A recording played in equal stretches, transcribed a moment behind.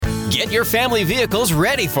Get your family vehicles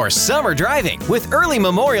ready for summer driving with early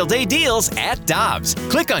Memorial Day deals at Dobbs.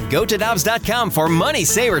 Click on GoToDobbs.com for money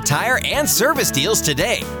saver tire and service deals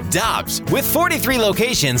today. Dobbs, with 43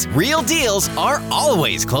 locations, real deals are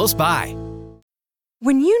always close by.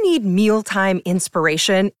 When you need mealtime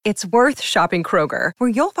inspiration, it's worth shopping Kroger, where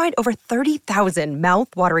you'll find over 30,000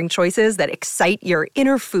 mouth-watering choices that excite your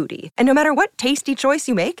inner foodie. And no matter what tasty choice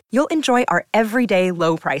you make, you'll enjoy our everyday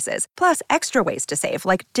low prices, plus extra ways to save,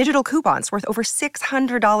 like digital coupons worth over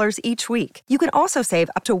 $600 each week. You can also save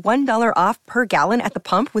up to $1 off per gallon at the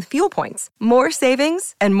pump with fuel points. More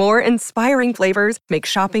savings and more inspiring flavors make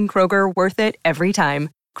shopping Kroger worth it every time.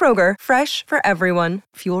 Kroger, fresh for everyone.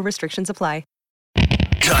 Fuel restrictions apply.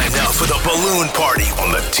 Time now for the Balloon Party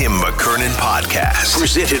on the Tim McKernan Podcast.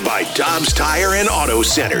 Presented by Dobbs Tire and Auto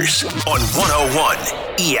Centers on 101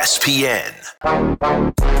 ESPN.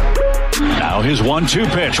 Now his 1-2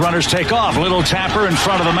 pitch. Runners take off. Little tapper in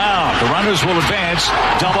front of the mound. The runners will advance.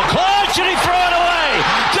 Double clutch, and he threw it away.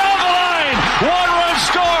 Down the line. One run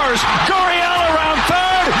scores. Gurriel around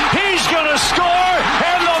third. He's going to score,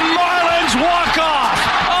 and the Marlins walk off.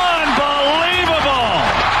 Unbelievable.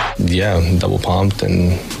 Yeah, double pumped,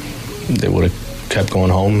 and they would have kept going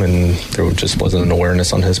home, and there just wasn't an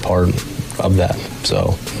awareness on his part of that.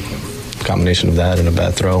 So, combination of that and a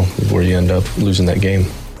bad throw is where you end up losing that game.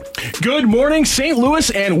 Good morning, St.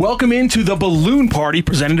 Louis, and welcome into the Balloon Party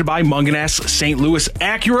presented by Munganess St. Louis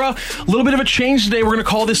Acura. A little bit of a change today. We're going to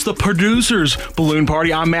call this the Producers Balloon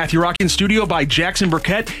Party. I'm Matthew Rock, in studio by Jackson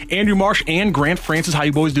Burkett, Andrew Marsh, and Grant Francis. How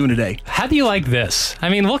you boys doing today? How do you like this? I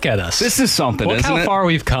mean, look at us. This is something, look isn't it? Look how far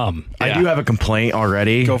we've come. I do have a complaint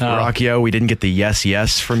already. Go for it. Rockio, we didn't get the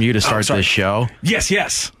yes from you to start this show.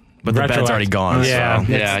 Yes. But the bed's already gone. Yeah,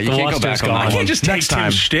 so. You can't go back on that. I can't just take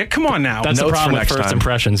Tim's shtick. Come on now. That's the problem with first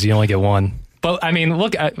impressions. You only get one. But, I mean,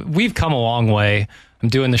 look, we've come a long way. I'm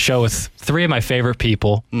doing the show with three of my favorite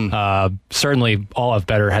people. Certainly all have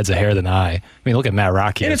better heads of hair than I mean, look at Matt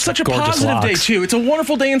Rocky. And it's such a positive day, too. It's a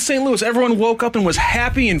wonderful day in St. Louis. Everyone woke up and was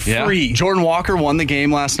happy and free. Yeah. Jordan Walker won the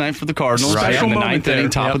game last night for the Cardinals. Right. In the ninth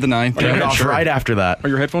inning, top of the ninth. Right after that. Are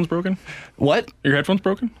your headphones broken? What? Are your headphones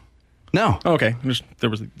broken? No. Oh, okay.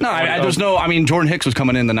 There's no. I mean, Jordan Hicks was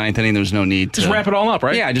coming in the ninth inning. There was no need to just wrap it all up,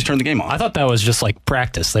 right? Yeah, I just turned the game off. I thought that was just like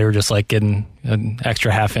practice. They were just like getting an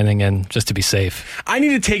extra half inning in just to be safe. I need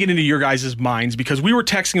to take it into your guys' minds because we were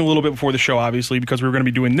texting a little bit before the show, obviously, because we were going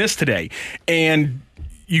to be doing this today. And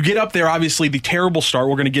you get up there, obviously, the terrible start.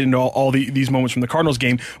 We're going to get into all these moments from the Cardinals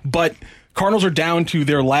game, but Cardinals are down to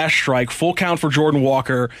their last strike, full count for Jordan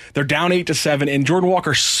Walker. They're down 8-7, and Jordan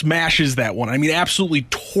Walker smashes that one. I mean, absolutely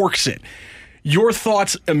torques it. Your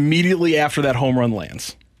thoughts immediately after that home run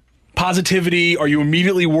lands? Positivity? Are you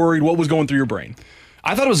immediately worried? What was going through your brain?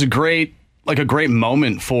 I thought it was a great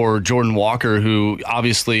moment for Jordan Walker, who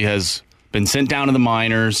obviously has been sent down to the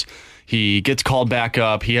minors. He gets called back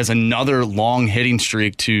up. He has another long hitting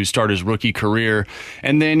streak to start his rookie career.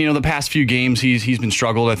 And then, the past few games, he's been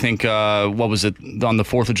struggled. I think, what was it, on the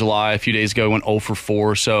 4th of July, a few days ago, he went 0 for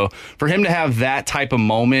 4. So for him to have that type of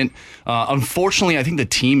moment, unfortunately, I think the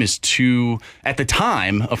team is too, at the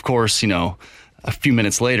time, of course, a few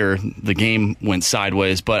minutes later, the game went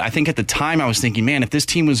sideways. But I think at the time I was thinking, man, if this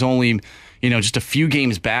team was only, just a few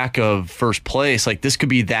games back of first place, like this could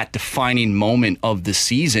be that defining moment of the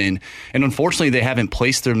season. And unfortunately, they haven't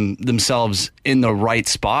placed themselves in the right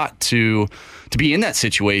spot to be in that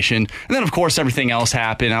situation. And then, of course, everything else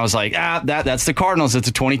happened. I was like, that's the Cardinals. It's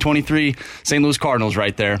a 2023 St. Louis Cardinals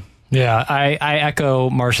right there. Yeah, I echo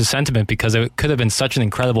Marsh's sentiment because it could have been such an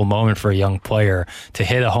incredible moment for a young player to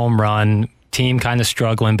hit a home run. Team kind of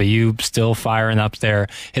struggling, but you still firing up there.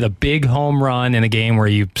 Hit a big home run in a game where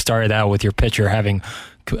you started out with your pitcher having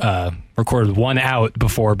recorded one out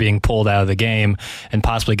before being pulled out of the game and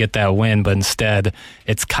possibly get that win, but instead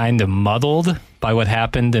it's kind of muddled by what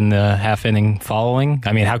happened in the half inning following.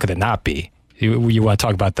 I mean, how could it not be? You want to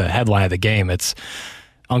talk about the headline of the game? It's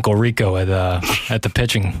Uncle Rico at the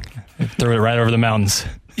pitching. Threw it right over the mountains.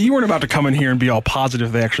 You weren't about to come in here and be all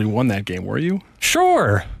positive they actually won that game, were you?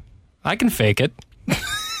 Sure. I can fake it.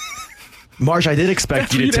 Marsh, I did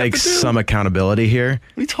expect you to take some accountability here.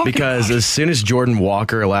 What are you talking because about? As soon as Jordan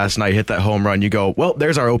Walker last night hit that home run, you go, well,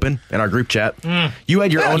 there's our open in our group chat. You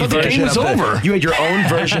had your own version of You had your own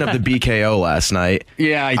version of the BKO last night.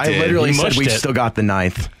 Yeah, I did. I literally said we've still got the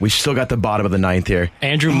ninth. We've still got the bottom of the ninth here.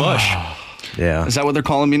 Andrew Mush. Yeah. Is that what they're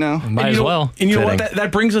calling me now? Might as well. And you know what?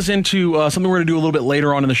 That brings us into something we're going to do a little bit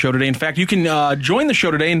later on in the show today. In fact, you can join the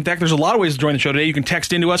show today. In fact, there's a lot of ways to join the show today. You can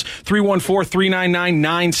text into us,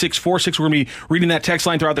 314-399-9646. We're going to be reading that text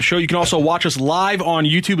line throughout the show. You can also watch us live on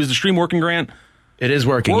YouTube. Is the stream working, Grant? It is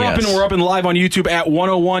working, yes. We're up and live on YouTube at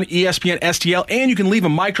 101 ESPN STL, and you can leave a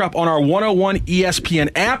mic drop on our 101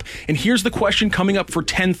 ESPN app. And here's the question coming up for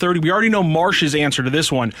 10:30. We already know Marsh's answer to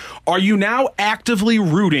this one. Are you now actively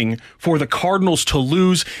rooting for the Cardinals to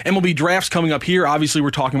lose? MLB drafts coming up here. Obviously,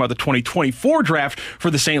 we're talking about the 2024 draft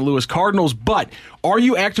for the St. Louis Cardinals, but are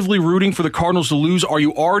you actively rooting for the Cardinals to lose? Are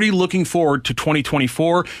you already looking forward to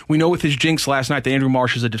 2024? We know with his jinx last night that Andrew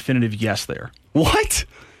Marsh is a definitive yes there. What?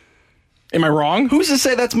 Am I wrong? Who's to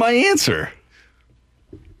say that's my answer?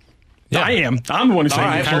 Yeah. I am. I'm the one who's saying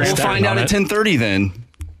all right, we'll find out at 10:30 then.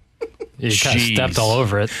 You kind of stepped all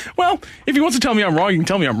over it. Well, if he wants to tell me I'm wrong, you can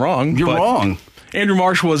tell me I'm wrong. You're wrong. Andrew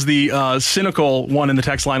Marsh was the cynical one in the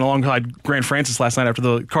text line alongside Grant Francis last night after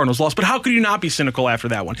the Cardinals lost. But how could you not be cynical after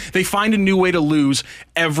that one? They find a new way to lose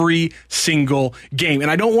every single game. And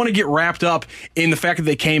I don't want to get wrapped up in the fact that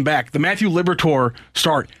they came back. The Matthew Liberatore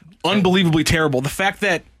start, unbelievably terrible. The fact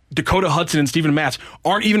that Dakota Hudson and Steven Matz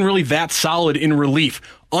aren't even really that solid in relief.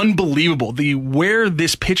 Unbelievable. Where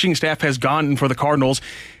this pitching staff has gone for the Cardinals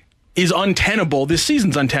is untenable. This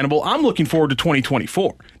season's untenable. I'm looking forward to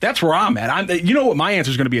 2024. That's where I'm at. You know what my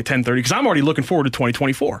answer is going to be at 10:30 because I'm already looking forward to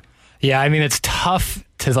 2024. Yeah, I mean, it's tough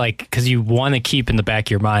to because you want to keep in the back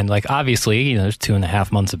of your mind, obviously, there's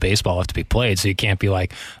 2.5 months of baseball left to be played, so you can't be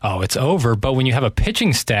like, oh, it's over. But when you have a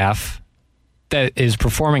pitching staff that is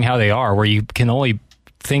performing how they are, where you can only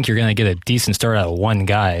think you're going to get a decent start out of one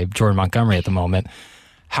guy, Jordan Montgomery at the moment,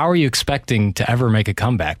 how are you expecting to ever make a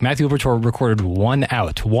comeback? Matthew Liberatore recorded 1 out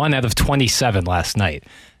of 27 last night.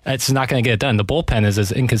 That's not going to get it done. The bullpen is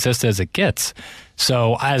as inconsistent as it gets.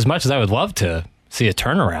 So as much as I would love to see a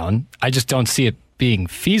turnaround, I just don't see it being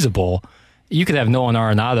feasible. You could have Nolan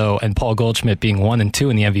Arenado and Paul Goldschmidt being 1 and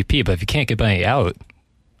 2 in the MVP, but if you can't get any out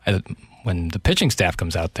when the pitching staff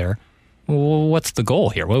comes out there, well, what's the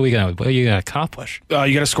goal here? What are you going to accomplish?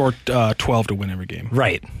 You got to score 12 to win every game.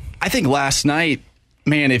 Right. I think last night,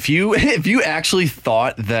 man, if you actually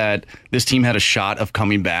thought that this team had a shot of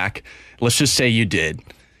coming back, let's just say you did,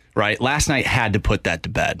 right? Last night had to put that to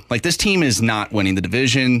bed. This team is not winning the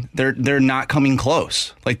division. They're not coming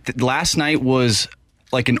close. Last night was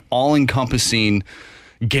like an all-encompassing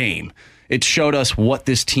game. It showed us what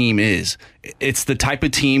this team is. It's the type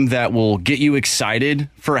of team that will get you excited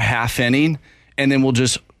for a half inning and then will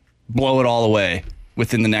just blow it all away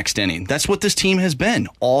within the next inning. That's what this team has been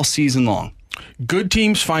all season long. Good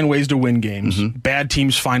teams find ways to win games. Mm-hmm. Bad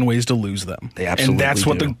teams find ways to lose them. They absolutely And that's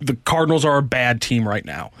what do. the Cardinals are, a bad team right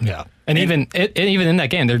now. Yeah. And even in that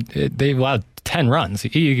game, they allowed 10 runs.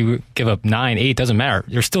 You give up 9, 8, doesn't matter.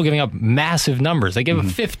 You're still giving up massive numbers. They gave up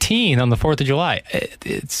 15 on the 4th of July.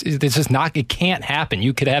 It's just not, it can't happen.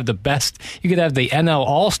 You could have the NL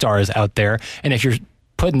All-Stars out there, and if you're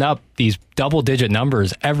putting up these double-digit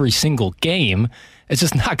numbers every single game, it's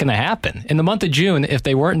just not going to happen. In the month of June, if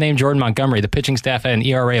they weren't named Jordan Montgomery, the pitching staff had an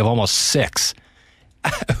ERA of almost 6.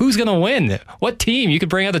 Who's going to win? What team? You could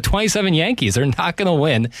bring out the 27 Yankees. They're not going to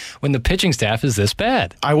win when the pitching staff is this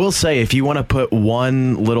bad. I will say, if you want to put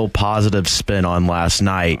one little positive spin on last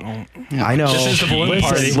night, I know. This is the balloon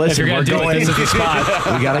party. Listen, we're going. This is the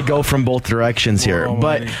spot. We got to go from both directions here.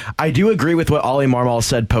 But I do agree with what Ollie Marmol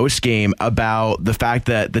said post-game about the fact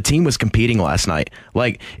that the team was competing last night.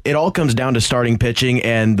 It all comes down to starting pitching,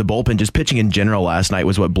 and the bullpen, just pitching in general last night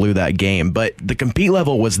was what blew that game. But the compete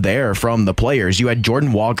level was there from the players. You had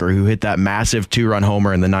Jordan Walker, who hit that massive 2-run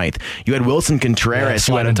homer in the 9th. You had Wilson Contreras,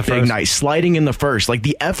 who had a big night, sliding in the first.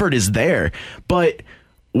 The effort is there. But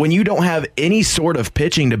when you don't have any sort of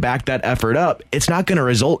pitching to back that effort up, it's not going to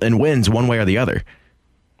result in wins one way or the other.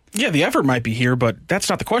 Yeah, the effort might be here, but that's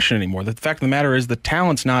not the question anymore. The fact of the matter is the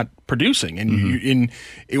talent's not producing. And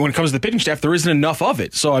when it comes to the pitching staff, there isn't enough of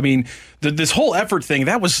it. So, I mean, this whole effort thing,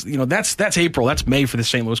 that was, that's April, that's May for the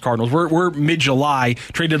St. Louis Cardinals. We're mid-July,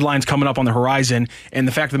 trade deadline's coming up on the horizon, and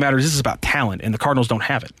the fact of the matter is this is about talent, and the Cardinals don't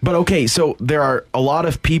have it. But okay, so there are a lot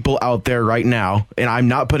of people out there right now, and I'm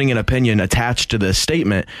not putting an opinion attached to this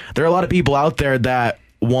statement. There are a lot of people out there that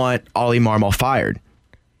want Ollie Marmol fired.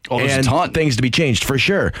 Oh, there's a ton. Things to be changed, for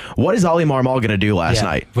sure. What is Ollie Marmol going to do last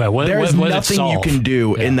night? Well, There's nothing you can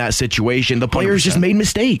do in that situation. The players 100%. Just made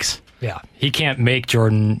mistakes. Yeah, he can't make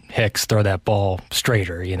Jordan Hicks throw that ball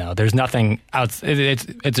straighter. There's nothing out.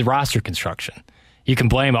 It's a roster construction. You can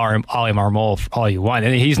blame Ollie Marmol all you want,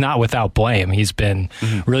 and he's not without blame. He's been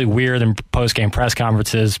really weird in post-game press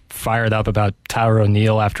conferences, fired up about Tyler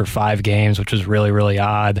O'Neill after 5 games, which was really, really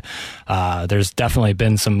odd. There's definitely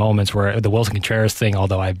been some moments where the Wilson Contreras thing,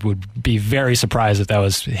 although I would be very surprised if that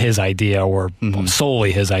was his idea or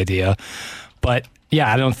solely his idea. But,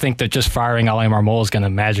 yeah, I don't think that just firing Ollie Marmol is going to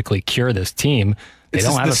magically cure this team. it's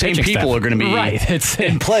the same people staff. are going to be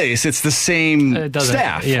in place. It's the same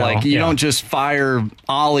staff. You don't just fire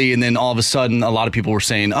Ollie and then all of a sudden a lot of people were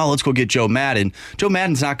saying, oh, let's go get Joe Madden. Joe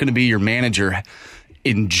Madden's not going to be your manager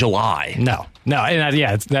in July. No. And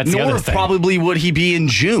that's the other thing. Nor probably would he be in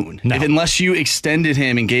June unless you extended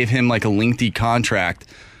him and gave him like a lengthy contract.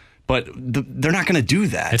 But they're not going to do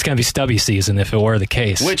that. It's going to be stubby season if it were the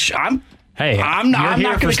case. Which I'm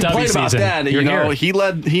not going to complain about that. He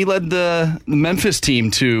led the Memphis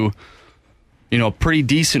team to a pretty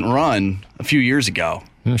decent run a few years ago.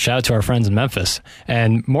 Shout out to our friends in Memphis.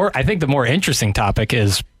 And I think the more interesting topic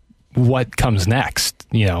is what comes next.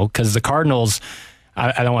 Because the Cardinals,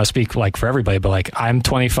 I don't want to speak like for everybody, but like I'm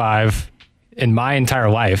 25 in my entire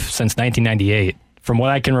life since 1998. From what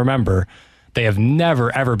I can remember, they have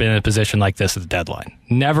never, ever been in a position like this at the deadline.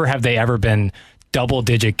 Never have they ever been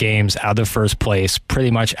double-digit games out of first place,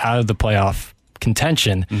 pretty much out of the playoff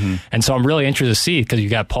contention. Mm-hmm. And so I'm really interested to see because you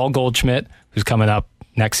got Paul Goldschmidt, who's coming up.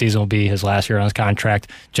 Next season will be his last year on his contract.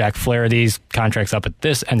 Jack Flaherty's contract's up at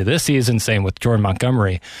this end of this season. Same with Jordan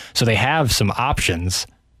Montgomery. So they have some options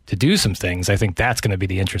to do some things. I think that's going to be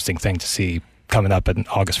the interesting thing to see coming up on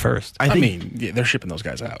August 1st. I mean, they're shipping those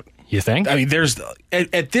guys out. You think? I mean, there's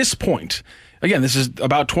at this point, again, this is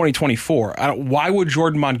about 2024. Why would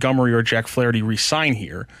Jordan Montgomery or Jack Flaherty re-sign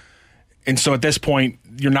here? And so at this point,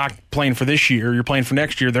 you're not playing for this year. You're playing for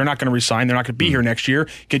next year. They're not going to re-sign. They're not going to be here next year.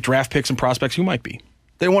 Get draft picks and prospects who might be.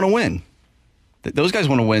 They want to win. Those guys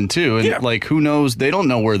want to win too. And who knows? They don't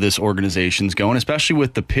know where this organization's going, especially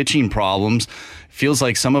with the pitching problems. Feels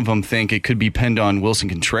like some of them think it could be pinned on Wilson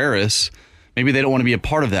Contreras. Maybe they don't want to be a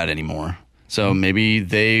part of that anymore. So maybe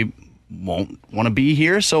they won't want to be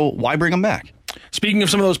here. So why bring them back? Speaking of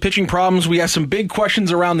some of those pitching problems, we have some big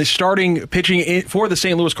questions around the starting pitching for the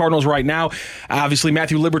St. Louis Cardinals right now. Obviously,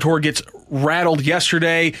 Matthew Liberatore gets rattled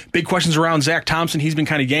yesterday. Big questions around Zach Thompson. He's been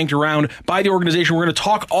kind of yanked around by the organization. We're going to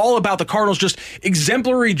talk all about the Cardinals' just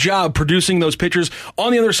exemplary job producing those pitchers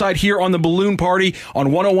on the other side here on the Balloon Party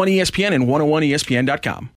on 101 ESPN and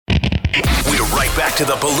 101ESPN.com. We're right back to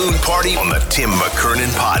the Balloon Party on the Tim McKernan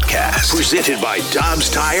Podcast. Presented by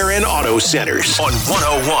Dobbs Tire and Auto Centers on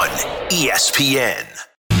 101 ESPN.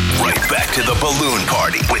 Right back to the Balloon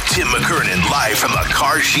Party with Tim McKernan live from the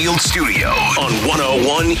Car Shield Studio on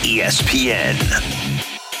 101 ESPN.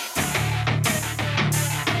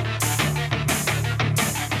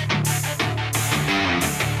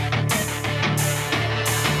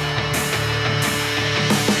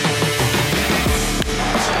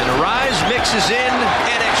 Mixes in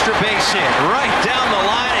an extra base hit right down the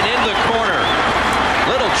line and in the corner.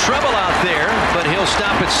 Little trouble out there, but he'll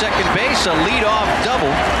stop at second base, a leadoff double.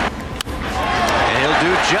 And he'll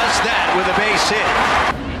do just that with a base hit.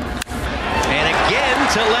 And again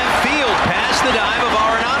to left field past the dive of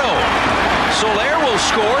Arenado. Soler will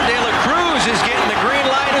score. De La Cruz is getting the green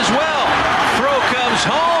light as well. Throw comes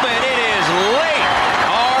home and it is late.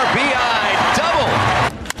 RBI double.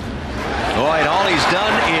 Boy, and all he's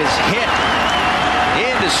done is hit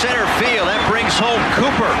into center field. That brings home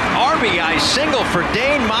Cooper. RBI single for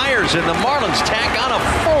Dane Myers, and the Marlins tack on a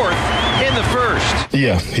fourth in the first.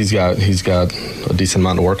 Yeah, he's got a decent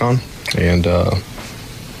amount to work on, and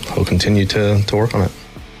he'll continue to work on it.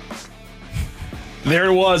 There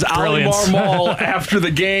it was, Ali Marmol after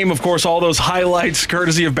the game. Of course, all those highlights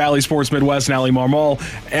courtesy of Bally Sports Midwest, and Ali Marmol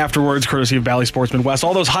afterwards courtesy of Bally Sports Midwest.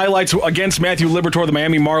 All those highlights against Matthew Liberatore, the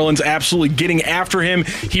Miami Marlins, absolutely getting after him.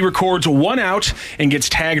 He records 1 out and gets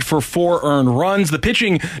tagged for 4 earned runs. The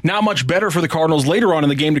pitching, not much better for the Cardinals later on in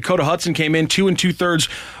the game. Dakota Hudson came in 2 2/3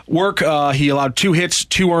 work. He allowed 2 hits,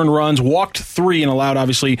 2 earned runs, walked 3, and allowed,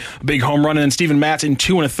 obviously, a big home run. And then Steven Matz in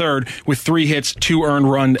 2 1/3 with 3 hits, 2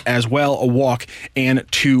 earned run as well, a walk, and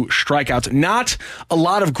 2 strikeouts. Not a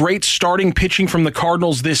lot of great starting pitching from the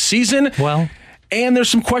Cardinals this season. Well, and there's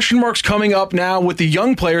some question marks coming up now with the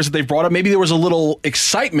young players that they've brought up. Maybe there was a little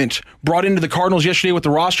excitement brought into the Cardinals yesterday with the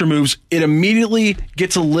roster moves. It immediately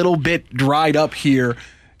gets a little bit dried up here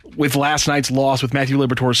with last night's loss with Matthew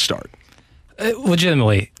Liberatore's start.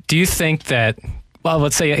 Legitimately, do you think that, well,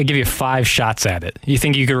 let's say I give you 5 shots at it. You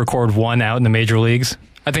think you could record 1 out in the major leagues?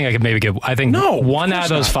 I think I could maybe get. I think one out of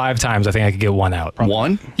those 5 times. I think I could get 1 out. Probably.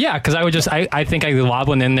 1? Yeah, because I would just. I think I could lob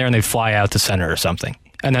one in there and they'd fly out to center or something,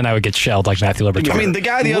 and then I would get shelled like Matthew Liberatore. I mean, the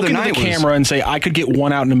guy the other night the camera and say I could get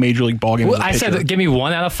 1 out in a major league ballgame. Well, I said give me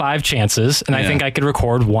 1 out of 5 chances, and I think I could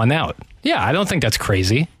record 1 out. Yeah, I don't think that's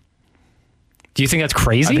crazy. Do you think that's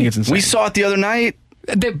crazy? I think it's insane. We saw it the other night.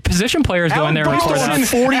 The position players go in there and record that.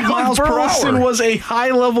 40 miles per Burleson hour. was a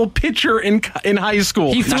high-level pitcher in high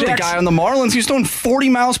school. He threw Not the guy on the Marlins. He's throwing 40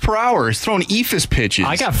 miles per hour. He's throwing eephus pitches.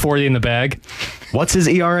 I got 40 in the bag. What's his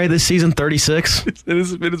ERA this season? 36? It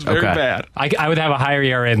is very bad. I would have a higher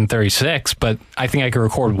ERA than 36, but I think I could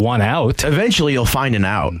record one out. Eventually, you'll find an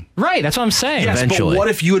out. Right, that's what I'm saying. Yes, Eventually. but what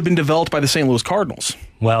if you had been developed by the St. Louis Cardinals?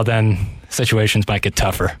 Well, then situations might get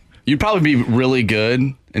tougher. You'd probably be really good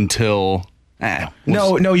until...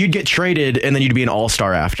 No, you'd get traded, and then you'd be an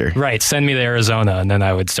all-star after. Right, send me to Arizona, and then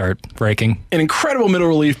I would start breaking. An incredible middle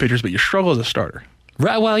relief pitchers, but you struggle as a starter.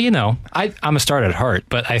 Right, well, I'm a starter at heart,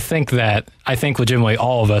 but I think legitimately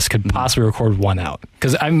all of us could possibly record one out.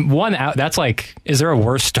 Because I'm one out, that's like, is there a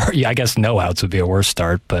worse start? Yeah, I guess no outs would be a worse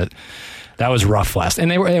start, but that was rough last.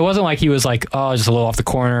 And it wasn't like he was like, oh, just a little off the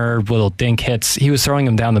corner, little dink hits. He was throwing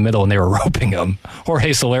them down the middle, and they were roping him.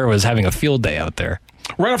 Jorge Soler was having a field day out there.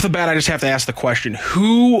 Right off the bat, I just have to ask the question,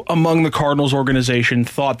 who among the Cardinals organization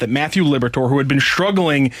thought that Matthew Liberatore, who had been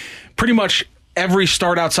struggling pretty much every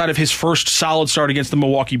start outside of his first solid start against the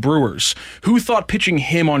Milwaukee Brewers, who thought pitching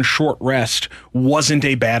him on short rest wasn't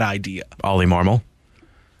a bad idea? Ollie Marmol.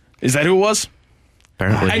 Is that who it was?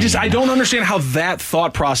 Apparently. I don't understand how that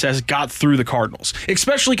thought process got through the Cardinals,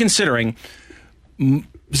 especially considering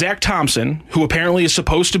Zach Thompson, who apparently is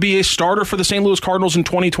supposed to be a starter for the St. Louis Cardinals in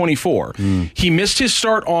 2024, he missed his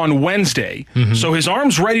start on Wednesday, so his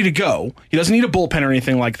arm's ready to go. He doesn't need a bullpen or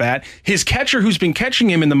anything like that. His catcher, who's been catching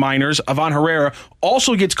him in the minors, Ivan Herrera,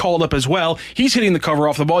 also gets called up as well. He's hitting the cover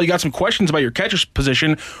off the ball. You got some questions about your catcher's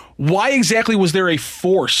position. Why exactly was there a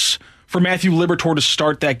force for Matthew Liberatore to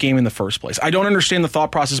start that game in the first place? I don't understand the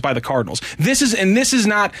thought process by the Cardinals. This is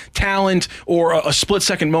not talent or a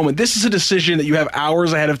split-second moment. This is a decision that you have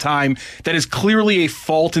hours ahead of time that is clearly a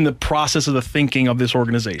fault in the process of the thinking of this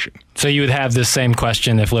organization. So you would have this same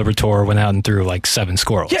question if Liberatore went out and threw like 7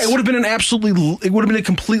 scoreless. Yeah, it would have been a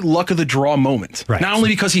complete luck of the draw moment. Right. Not only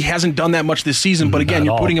because he hasn't done that much this season, but again,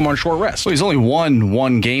 you're putting him on short rest. Well, he's only won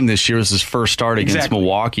one game this year. It was his first start against Exactly.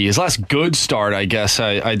 Milwaukee. His last good start, I guess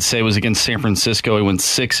I'd say, was against San Francisco. He went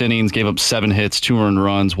 6 innings, gave up 7 hits, 2 earned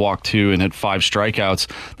runs, walked 2, and had 5 strikeouts.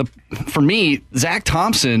 For me, Zach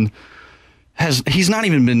Thompson he's not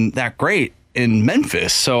even been that great in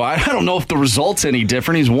Memphis, so I don't know if the result's any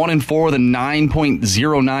different. He's 1-4 with a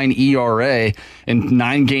 9.09 ERA and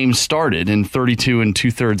 9 games started and 32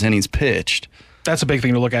 2/3 innings pitched. That's a big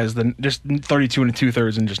thing to look at, is just 32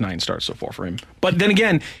 2/3 and just 9 starts so far for him. But then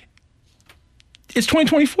again, it's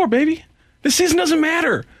 2024, baby. This season doesn't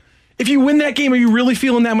matter. If you win that game, are you really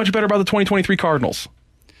feeling that much better about the 2023 Cardinals?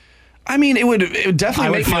 I mean, it would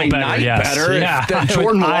definitely make my night better if that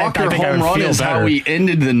Jordan Walker home run is how we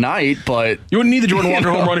ended the night, but... You wouldn't need the Jordan Walker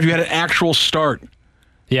home run if you had an actual start.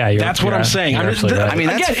 Yeah, that's what I'm saying. I mean,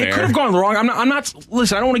 that's fair. It could have gone wrong. I'm not.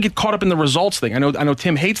 Listen, I don't want to get caught up in the results thing. I know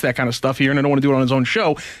Tim hates that kind of stuff here, and I don't want to do it on his own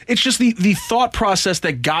show. It's just the thought process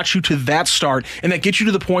that got you to that start, and that gets you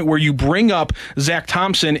to the point where you bring up Zach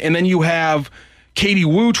Thompson, and then you have Katie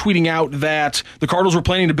Woo tweeting out that the Cardinals were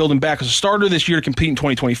planning to build him back as a starter this year to compete in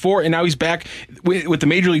 2024, and now he's back with the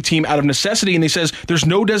Major League team out of necessity, and they says there's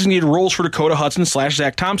no designated roles for Dakota Hudson /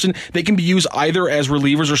 Zach Thompson. They can be used either as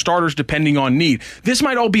relievers or starters depending on need. This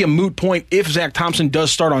might all be a moot point if Zach Thompson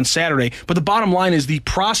does start on Saturday, but the bottom line is the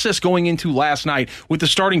process going into last night with the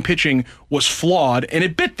starting pitching was flawed, and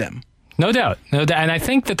it bit them. No doubt. And I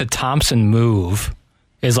think that the Thompson move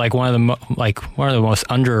is like one of the most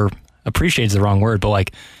appreciates the wrong word, but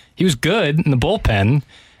like he was good in the bullpen,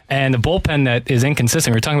 and the bullpen that is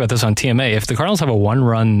inconsistent. We were talking about this on TMA. If the Cardinals have a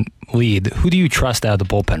 1-run lead, who do you trust out of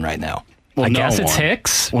the bullpen right now? Well, I guess it's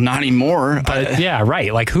Hicks. Well, not anymore. But yeah,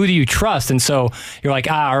 right. Like, who do you trust? And so you're like,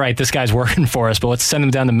 all right, this guy's working for us, but let's send him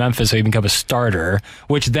down to Memphis so he can become a starter,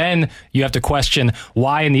 which then you have to question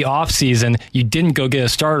why in the offseason you didn't go get a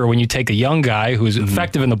starter when you take a young guy who's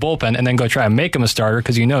effective in the bullpen and then go try and make him a starter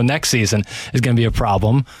because you know next season is going to be a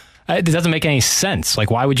problem. It doesn't make any sense.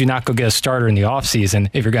 Like, why would you not go get a starter in the offseason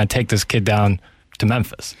if you're going to take this kid down to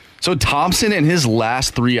Memphis? So Thompson in his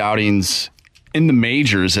last 3 outings in the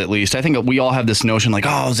majors, at least, I think we all have this notion like,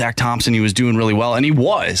 oh, Zach Thompson, he was doing really well, and he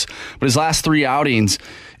was. But his last 3 outings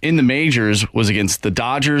in the majors was against the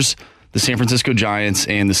Dodgers, the San Francisco Giants,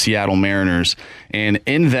 and the Seattle Mariners. And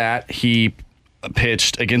in that, he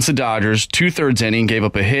pitched against the Dodgers, 2/3 inning, gave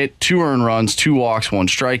up a hit, 2 earned runs, 2 walks, 1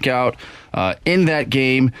 strikeout. In that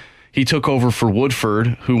game, he took over for Woodford,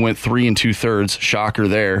 who went 3 2/3. Shocker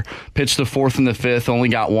there. Pitched the 4th and the 5th, only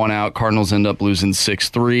got 1 out. Cardinals end up losing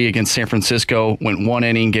 6-3. Against San Francisco, went 1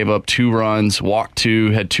 inning, gave up 2 runs, walked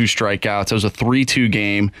 2, had 2 strikeouts. It was a 3-2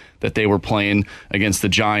 game that they were playing against the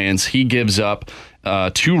Giants. He gives up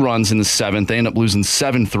 2 runs in the 7th. They end up losing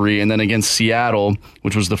 7-3. And then against Seattle,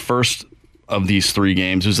 which was the first of these 3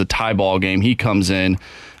 games, it was a tie ball game. He comes in,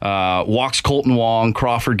 walks Colton Wong,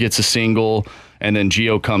 Crawford gets a single, and then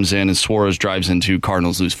Gio comes in and Suarez drives into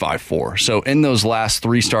Cardinals lose 5-4. So in those last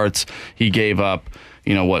 3 starts, he gave up,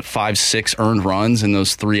 5-6 earned runs in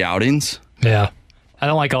those 3 outings. Yeah. I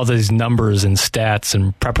don't like all these numbers and stats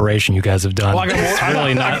and preparation you guys have done. Well, it's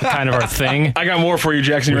really not kind of our thing. I got more for you,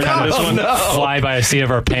 Jackson. You're ready for this one? No. Fly by the seat of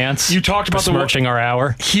our pants. You talked about smirching our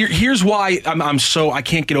hour. Here's why I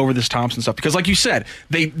can't get over this Thompson stuff, because like you said,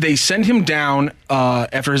 they send him down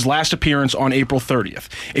after his last appearance on April 30th.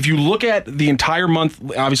 If you look at the entire month,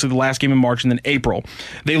 obviously the last game in March and then April,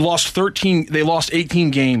 they lost 18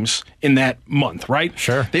 games in that month, right?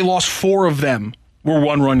 Sure. They lost 4 of them were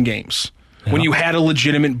 1-run games. Yeah. When you had a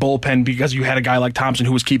legitimate bullpen because you had a guy like Thompson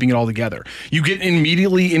who was keeping it all together. You get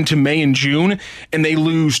immediately into May and June, and they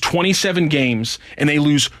lose 27 games, and they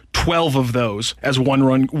lose 12 of those as 1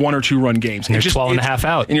 or 2-run games. And you're 12 and a half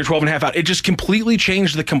out. And you're 12 and a half out. It just completely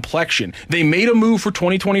changed the complexion. They made a move for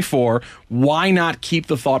 2024. Why not keep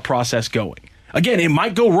the thought process going? Again, it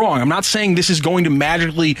might go wrong. I'm not saying this is going to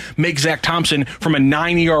magically make Zach Thompson from a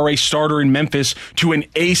 9 ERA starter in Memphis to an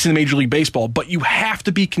ace in Major League Baseball, but you have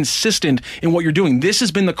to be consistent in what you're doing. This has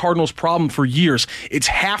been the Cardinals' problem for years. It's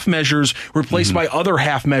half measures replaced by other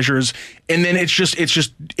half measures, and then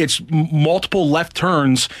it's multiple left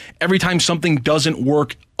turns every time something doesn't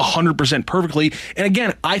work 100% perfectly. And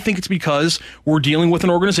again, I think it's because we're dealing with an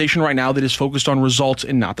organization right now that is focused on results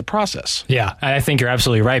and not the process. Yeah, I think you're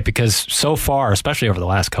absolutely right, because so far, especially over the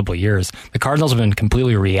last couple of years, the Cardinals have been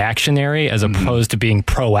completely reactionary as opposed to being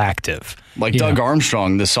proactive. Like Doug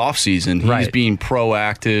Armstrong this offseason, he's being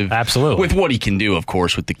proactive. Absolutely. With what he can do, of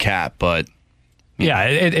course, with the cap, but... Yeah,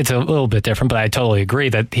 it's a little bit different, but I totally agree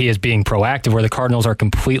that he is being proactive where the Cardinals are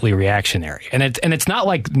completely reactionary. And it's not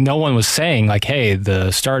like no one was saying, like, hey,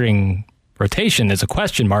 the starting rotation is a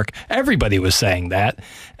question mark. Everybody was saying that.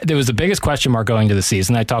 There was the biggest question mark going to the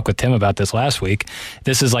season. I talked with Tim about this last week.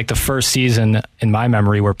 This is like the first season in my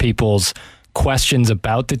memory where people's questions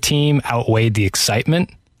about the team outweighed the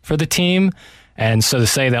excitement for the team. And so to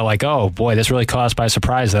say that, like, oh, boy, this really caught us by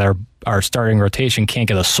surprise that our starting rotation can't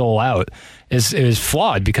get a soul out is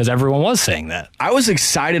flawed, because everyone was saying that. I was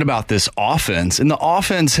excited about this offense, and the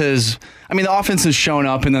offense has shown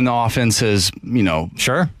up, and then the offense has,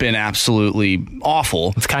 been absolutely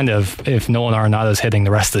awful. It's kind of if Nolan Arenado's hitting,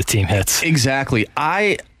 the rest of the team hits. Exactly.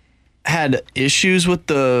 I had issues with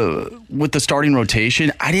the starting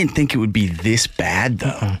rotation. I didn't think it would be this bad, though.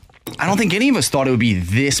 Mm-hmm. I don't think any of us thought it would be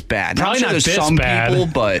this bad. Probably not there's this some bad. People,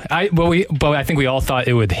 but I think we all thought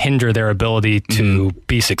it would hinder their ability to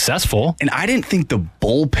be successful. And I didn't think the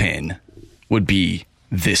bullpen would be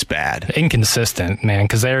this bad. Inconsistent, man,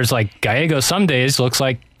 because there's like Gallego some days looks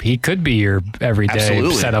like he could be your everyday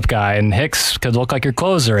setup guy, and Hicks could look like your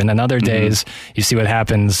closer, and then other days you see what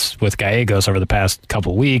happens with Gallegos over the past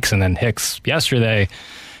couple weeks, and then Hicks yesterday.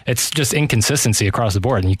 It's just inconsistency across the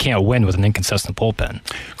board, and you can't win with an inconsistent bullpen.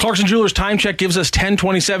 Clarkson Jewelers time check gives us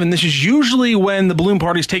 10:27. This is usually when the balloon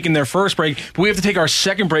party's taking their first break, but we have to take our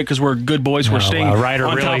second break because we're good boys. We're staying Ryder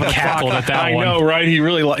on really top of the cackled clock. at that I one. know, right? He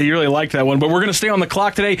really liked that one. But we're going to stay on the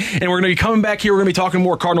clock today, and we're going to be coming back here. We're going to be talking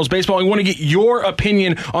more Cardinals baseball. We want to get your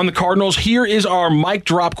opinion on the Cardinals. Here is our mic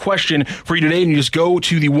drop question for you today, and you just go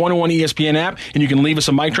to the 101 ESPN app, and you can leave us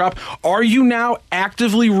a mic drop. Are you now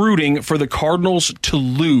actively rooting for the Cardinals to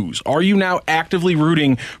lose? Are you now actively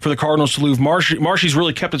rooting for the Cardinals to lose? Marshy's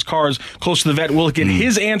really kept his cards close to the vet. We'll get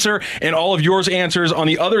his answer and all of yours answers. On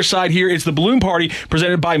the other side here is the Balloon Party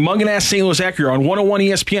presented by Munganass St. Louis Acura on 101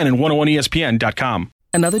 ESPN and 101ESPN.com.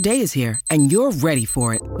 Another day is here, and you're ready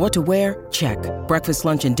for it. What to wear? Check. Breakfast,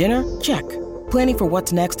 lunch, and dinner? Check. Planning for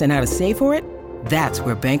what's next and how to save for it? That's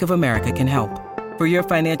where Bank of America can help. For your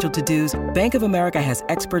financial to-dos, Bank of America has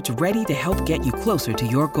experts ready to help get you closer to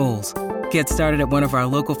your goals. Get started at one of our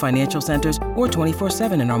local financial centers or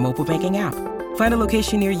 24/7 in our mobile banking app. Find a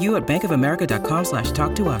location near you at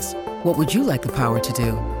bankofamerica.com/talktous. What would you like the power to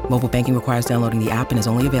do? Mobile banking requires downloading the app and is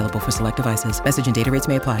only available for select devices. Message and data rates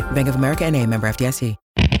may apply. Bank of America NA, member FDIC.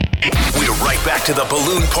 We're right back to the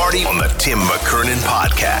Balloon Party on the Tim McKernan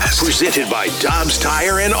Podcast. Presented by Dobbs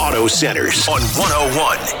Tire and Auto Centers on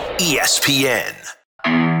 101 ESPN.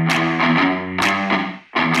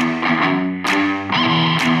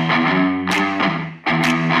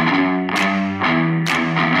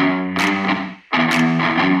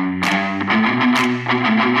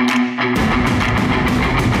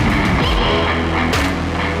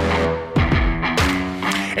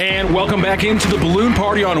 And welcome back into the Balloon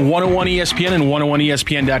Party on 101 ESPN and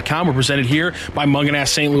 101ESPN.com. We're presented here by Munganass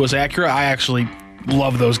St. Louis Acura. I actually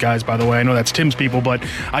love those guys, by the way. I know that's Tim's people, but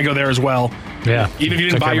I go there as well. Yeah. Even if you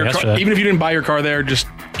didn't buy your car there, just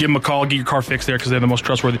give them a call, get your car fixed there because they're the most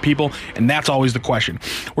trustworthy people, and that's always the question.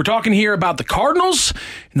 We're talking here about the Cardinals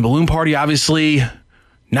and the balloon party, obviously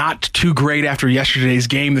not too great after yesterday's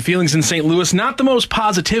game. The feelings in St. Louis, not the most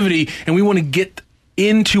positivity, and we want to get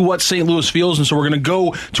into what St. Louis feels, and so we're going to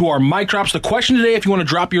go to our mic drops. The question today, if you want to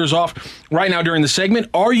drop yours off right now during the segment,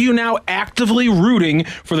 are you now actively rooting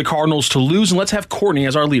for the Cardinals to lose? And let's have Courtney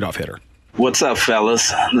as our leadoff hitter. What's up,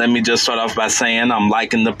 fellas? Let me just start off by saying I'm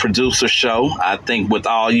liking the producer show. I think with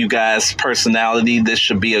all you guys' personality, this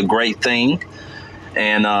should be a great thing.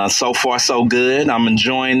 And so far, so good. I'm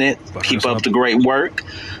enjoying it. Keep up the great work.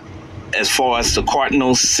 As far as the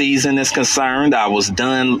Cardinals season is concerned, I was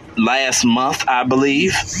done last month, I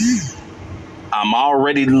believe. I'm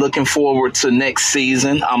already looking forward to next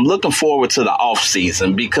season. I'm looking forward to the off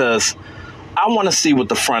season because I want to see what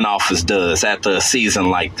the front office does after a season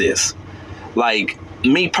like this. Like,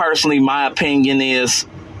 me personally, my opinion is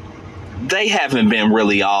they haven't been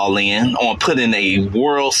really all in on putting a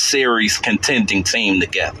World Series contending team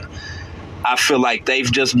together. I feel like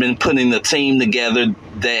they've just been putting the team together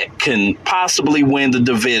that can possibly win the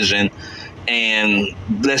division, and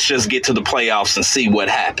let's just get to the playoffs and see what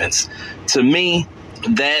happens. To me,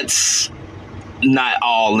 that's not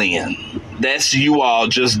all in. That's you all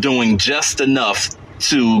just doing just enough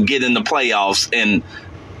to get in the playoffs and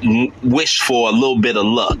wish for a little bit of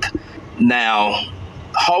luck. Now,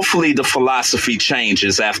 hopefully the philosophy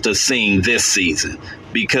changes after seeing this season,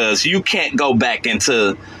 because you can't go back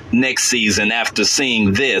into next season after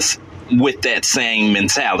seeing this with that same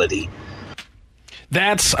mentality.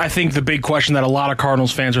 That's, I think, the big question that a lot of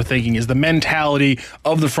Cardinals fans are thinking is the mentality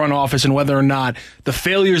of the front office and whether or not the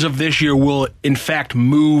failures of this year will, in fact,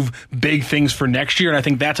 move big things for next year. And I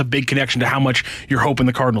think that's a big connection to how much you're hoping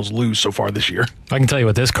the Cardinals lose so far this year. I can tell you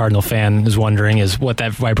what this Cardinal fan is wondering is what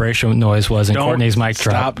that vibration noise was in Courtney's mic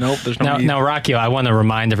drop. Nope, there's no need. Now, Rocky, I want to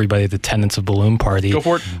remind everybody of the tenets of Balloon Party. Go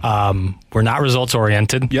for it. We're not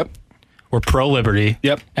results-oriented. Yep. We're pro-liberty.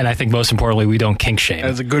 Yep. And I think most importantly, we don't kink shame.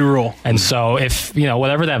 That's a good rule. And so if,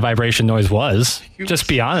 whatever that vibration noise was, just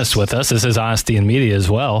be honest with us. This is honesty in media as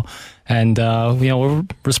well. And, we'll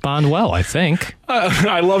respond well, I think.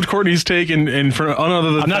 I loved Courtney's take, and for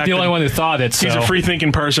other than I'm not the only one who thought it. So. He's a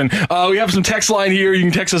free-thinking person. We have some text line here. You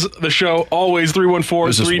can text us the show always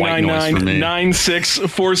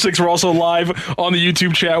 314-399-9646. We're also live on the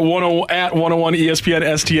YouTube chat at 101 ESPN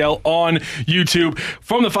STL on YouTube.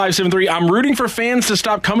 From the 573, I'm rooting for fans to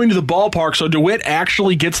stop coming to the ballpark so DeWitt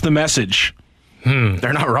actually gets the message.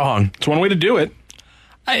 They're not wrong. It's one way to do it.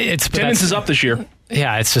 Attendance is up this year.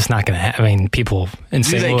 Yeah, it's just not going to happen. I mean, people in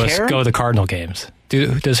St. Louis go to the Cardinal games.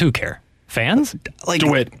 Does who care? Fans? Like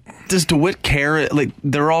DeWitt. Does DeWitt care? Like,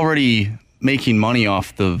 they're already making money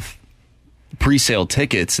off the pre-sale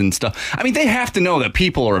tickets and stuff. I mean, they have to know that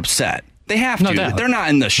people are upset. They have to. doubt. They're not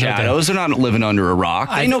in the shadows. They're not living under a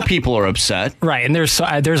rock. They know people are upset. Right, and there's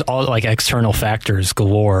all like external factors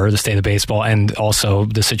galore, the state of baseball, and also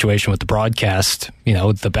the situation with the broadcast,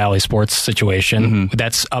 the Bally Sports situation.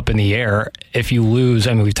 That's up in the air. If you lose,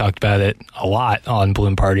 I mean, we've talked about it a lot on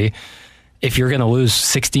Balloon Party. If you're going to lose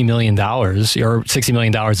 $60 million, or $60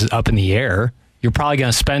 million is up in the air, you're probably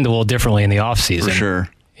going to spend a little differently in the offseason. For sure.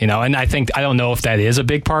 And I don't know if that is a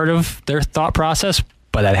big part of their thought process,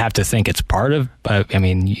 but I'd have to think it's part of, but I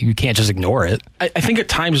mean, you can't just ignore it. I think at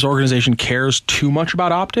times this organization cares too much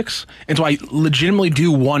about optics. And so I legitimately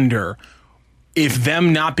do wonder if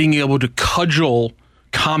them not being able to cudgel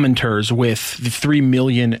commenters with the 3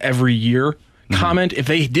 million every year comment, if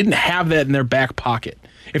they didn't have that in their back pocket,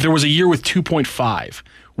 if there was a year with 2.5,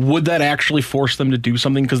 would that actually force them to do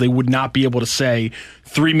something? Because they would not be able to say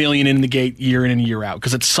 3 million in the gate year in and year out,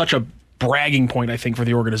 because it's such a bragging point, I think, for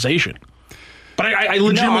the organization. But I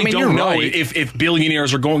legitimately don't know if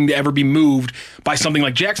billionaires are going to ever be moved by something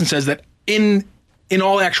like Jackson says that in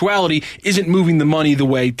all actuality isn't moving the money the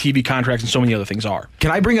way TV contracts and so many other things are. Can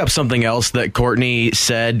I bring up something else that Courtney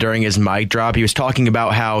said during his mic drop? He was talking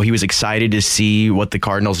about how he was excited to see what the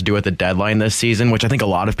Cardinals do at the deadline this season, which I think a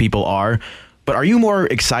lot of people are. But are you more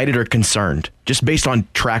excited or concerned, just based on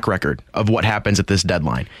track record of what happens at this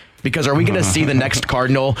deadline? Because are we going to see the next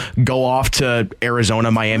Cardinal go off to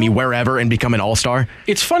Arizona, Miami, wherever, and become an all-star?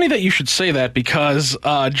 It's funny that you should say that because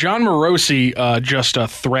John Morosi just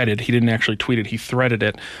threaded. He didn't actually tweet it. He threaded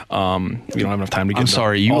it. We don't have enough time to get into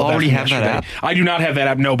sorry, you already have that app? I do not have that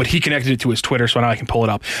app, no, but he connected it to his Twitter, so now I can pull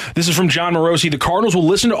it up. This is from John Morosi. The Cardinals will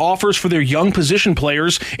listen to offers for their young position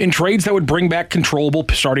players in trades that would bring back controllable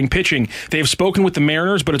starting pitching. They have spoken with the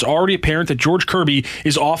Mariners, but it's already apparent that George Kirby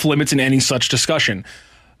is off limits in any such discussion.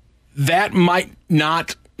 that might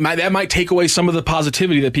take away some of the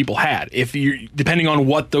positivity that people had, depending on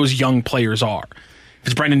what those young players are. If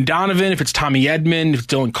it's Brendan Donovan, if it's Tommy Edman, if it's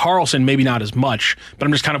Dylan Carlson, maybe not as much. But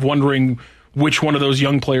I'm just kind of wondering which one of those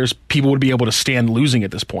young players people would be able to stand losing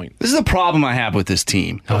at this point. This is the problem I have with this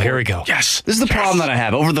team. Oh, here we go. Yes. This is the problem that I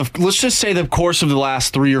have over let's just say the course of the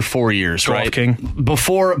last 3 or 4 years, Golf right? King.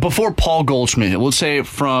 Before Paul Goldschmidt, let's say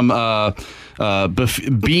from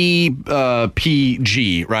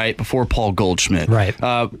BPG, right? Before Paul Goldschmidt. Right.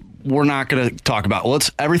 We're not going to talk about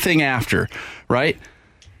everything after, right?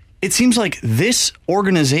 It seems like this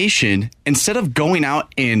organization, instead of going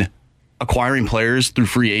out and acquiring players through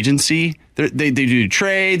free agency, they do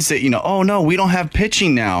trades that, oh no, we don't have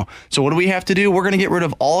pitching now. So what do we have to do? We're going to get rid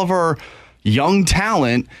of all of our young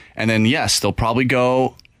talent. And then, yes, they'll probably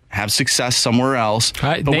go have success somewhere else.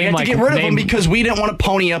 But we have to get rid of them because we didn't want to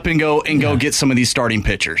pony up and go get some of these starting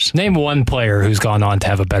pitchers. Name one player who's gone on to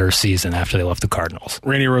have a better season after they left the Cardinals.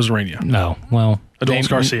 Randy Rosarena. No. Well, Adolis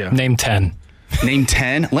Garcia. Name 10. Name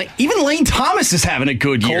 10. Even Lane Thomas is having a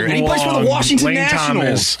good year. And he plays for the Washington Nationals.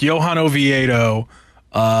 Thomas, Johan Oviedo.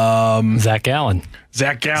 Zach Gallen.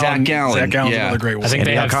 Zach Gallen's another great one. I think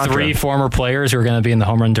they have 3 former players who are going to be in the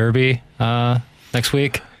home run derby next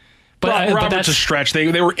week. But Robert's a stretch.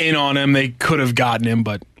 They were in on him. They could have gotten him,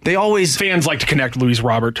 but fans like to connect Luis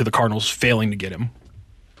Robert to the Cardinals failing to get him.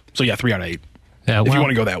 So yeah, 3 out of 8. Yeah, if you want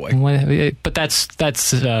to go that way. But that's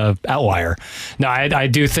outlier. No, I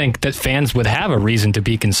do think that fans would have a reason to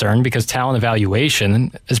be concerned because talent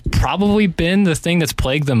evaluation has probably been the thing that's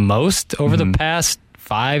plagued them most over the past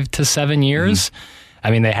 5 to 7 years. I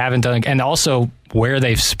mean, they haven't done, and also where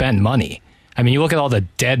they've spent money. I mean, you look at all the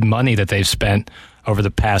dead money that they've spent over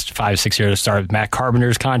the past 5-6 years to start with Matt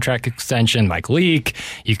Carpenter's contract extension, Mike Leake.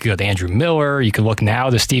 You could go to Andrew Miller. You could look now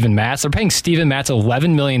to Steven Matz. They're paying Steven Matz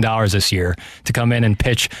 $11 million this year to come in and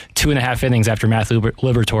pitch 2.5 innings after Matthew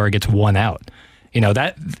Liberatore gets 1 out.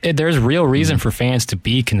 There's real reason for fans to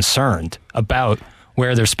be concerned about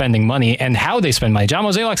where they're spending money and how they spend money. John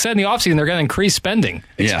Mozeliak said in the offseason they're going to increase spending.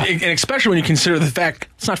 Yeah. And especially when you consider the fact,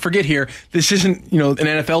 let's not forget here, this isn't an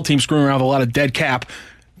NFL team screwing around with a lot of dead cap.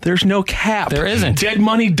 There's no cap. There isn't. Dead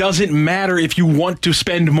money doesn't matter if you want to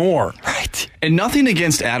spend more. Right. And nothing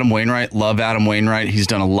against Adam Wainwright. Love Adam Wainwright. He's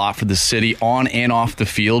done a lot for the city on and off the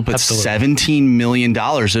field. But Absolutely. $17 million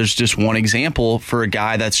is just one example for a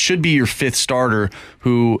guy that should be your 5th starter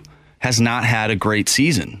who has not had a great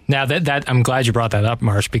season. Now, that I'm glad you brought that up,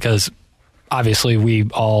 Marsh, because obviously we,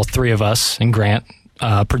 all 3 of us, and Grant,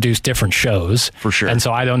 produce different shows. For sure. And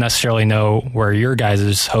so I don't necessarily know where your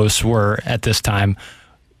guys' hosts were at this time.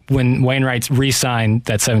 When Wainwright re-signed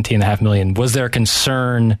that $17.5 million, was there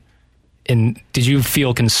concern? Did you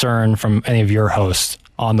feel concern from any of your hosts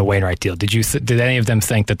on the Wainwright deal? Did any of them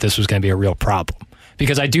think that this was going to be a real problem?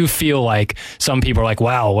 Because I do feel like some people are like,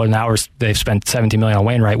 "Wow, well now they've spent $17 million on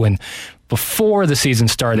Wainwright." When before the season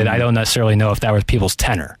started, I don't necessarily know if that was people's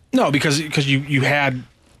tenor. No, because you had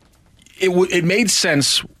it made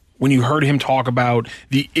sense when you heard him talk about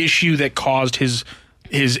the issue that caused his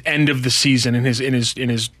end of the season and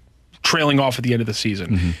his trailing off at the end of the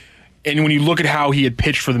season. And when you look at how he had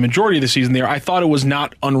pitched for the majority of the season there, I thought it was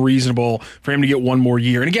not unreasonable for him to get 1 more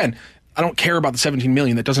year. And again, I don't care about the $17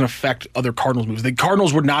 million. That doesn't affect other Cardinals moves. The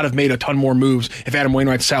Cardinals would not have made a ton more moves if Adam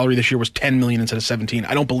Wainwright's salary this year was $10 million instead of $17.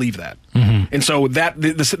 I don't believe that. And so that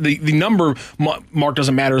the number, Mark,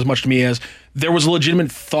 doesn't matter as much to me as there was a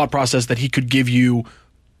legitimate thought process that he could give you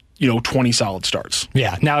 20 solid starts.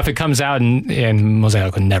 Yeah. Now, if it comes out and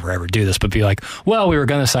Mosaic would never ever do this, but be like, well, we were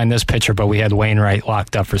going to sign this pitcher, but we had Wainwright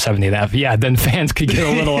locked up for 70.5. Yeah, then fans could get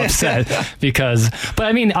a little upset but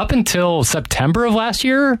I mean, up until September of last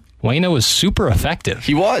year, Waino was super effective.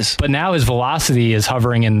 He was. But now his velocity is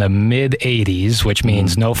hovering in the mid 80s, which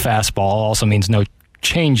means no fastball, also means no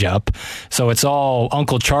changeup. So it's all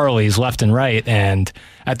Uncle Charlie's left and right, and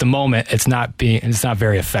at the moment it's not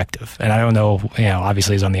very effective. And I don't know,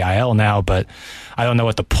 obviously he's on the IL now, but I don't know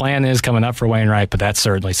what the plan is coming up for Wainwright, but that's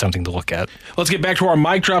certainly something to look at. Let's get back to our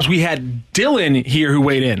mic drops. We had Dylan here who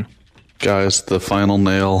weighed in. Guys, the final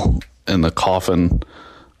nail in the coffin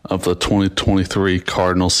of the 2023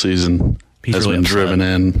 Cardinals season has been driven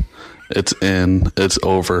in. It's in. It's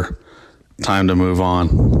over. Time to move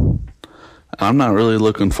on. I'm not really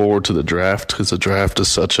looking forward to the draft because the draft is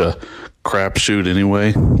such a crapshoot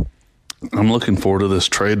anyway. I'm looking forward to this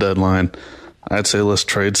trade deadline. I'd say let's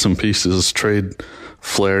trade some pieces. Let's trade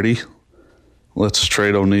Flaherty. Let's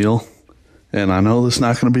trade O'Neill. And I know this is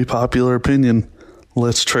not going to be popular opinion.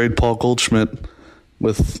 Let's trade Paul Goldschmidt.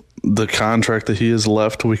 With the contract that he has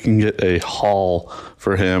left, we can get a haul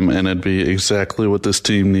for him, and it'd be exactly what this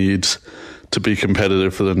team needs to be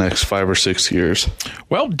competitive for the next 5 or 6 years.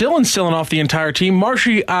 Well, Dylan's selling off the entire team.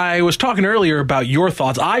 Marshy, I was talking earlier about your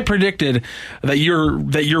thoughts. I predicted that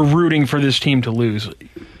you're rooting for this team to lose.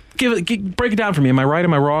 Break it down for me. Am I right?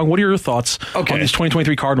 Am I wrong? What are your thoughts on this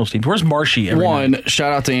 2023 Cardinals team? Where's Marshy? One,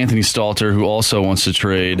 shout out to Anthony Stalter, who also wants to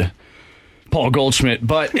trade Paul Goldschmidt.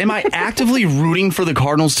 But am I actively rooting for the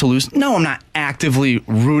Cardinals to lose? No, I'm not actively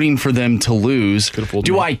rooting for them to lose.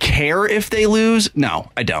 Do I care if they lose?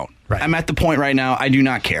 No, I don't. Right. I'm at the point right now, I do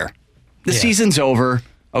not care. The season's over,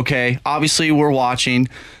 okay? Obviously, we're watching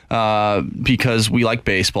because we like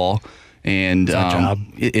baseball. And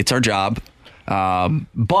it's our job.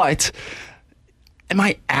 But am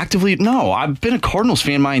I actively? No, I've been a Cardinals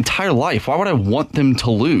fan my entire life. Why would I want them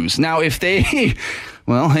to lose? Now, if they had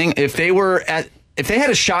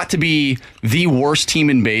a shot to be the worst team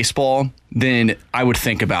in baseball, then I would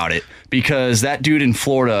think about it, because that dude in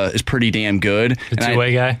Florida is pretty damn good. The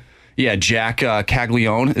two-way guy? Yeah, Jack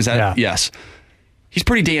Caglione. Is that? Yeah. Yes. He's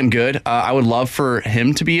pretty damn good. I would love for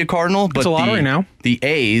him to be a Cardinal, but it's a lottery now. The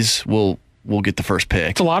A's will get the first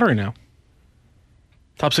pick. It's a lottery now.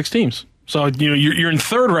 Top 6 teams. So you're in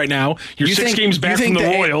third right now. You're 6 games back from the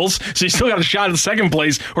Royals, so you still got a shot at second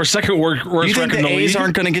place or second worst record in the league. You think the A's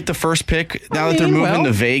aren't going to get the first pick now that they're moving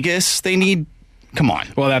to Vegas? They need. Come on.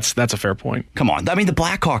 Well, that's a fair point. Come on. I mean, the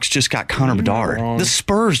Blackhawks just got Connor Bedard. The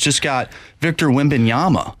Spurs just got Victor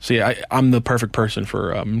Wembanyama. See, I'm the perfect person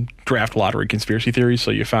for draft lottery conspiracy theories.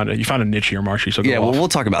 So you found a niche here, Marshy. So well, we'll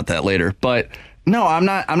talk about that later. But no, I'm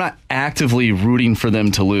not actively rooting for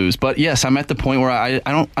them to lose. But yes, I'm at the point where I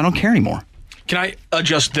don't care anymore. Can I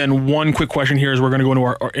adjust then one quick question here as we're going to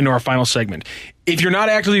go into our final segment? If you're not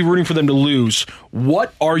actively rooting for them to lose,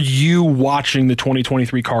 what are you watching the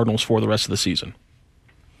 2023 Cardinals for the rest of the season?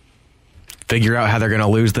 Figure out how they're going to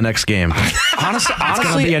lose the next game.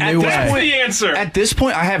 Honestly, be a new way. That's the answer. At this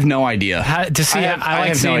point, I have no idea. I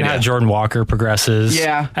like seeing how Jordan Walker progresses.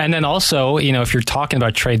 Yeah. And then also, if you're talking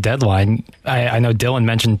about trade deadline, I know Dylan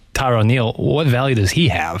mentioned Tyler O'Neill. What value does he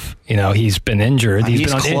have? He's been injured.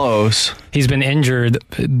 He's close. He's been injured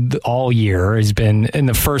all year. He's been in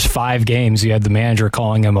the first 5 games. You had the manager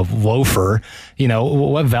calling him a loafer.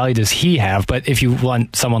 What value does he have? But if you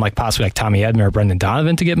want someone possibly like Tommy Edman or Brendan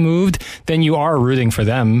Donovan to get moved, then you are rooting for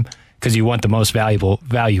them because you want the most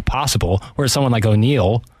value possible. Whereas someone like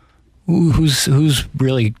O'Neill, who's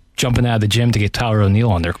really jumping out of the gym to get Tyler O'Neill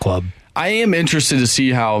on their club. I am interested to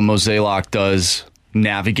see how Mozeliak does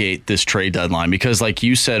navigate this trade deadline, because like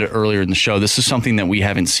you said earlier in the show, this is something that we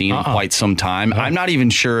haven't seen in quite some time. I'm not even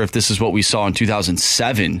sure if this is what we saw in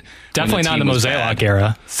 2007. Definitely not in the Mozeliak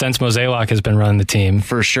era, since Mozeliak has been running the team.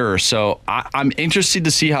 For sure. So I'm interested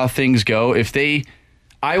to see how things go. In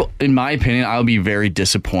my opinion, I'll be very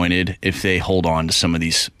disappointed if they hold on to some of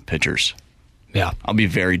these pitchers. Yeah. I'll be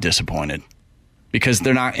very disappointed because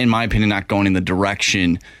they're not, in my opinion, not going in the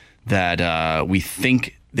direction that we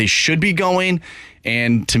think they should be going.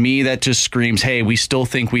 And to me, that just screams, hey, we still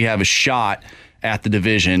think we have a shot at the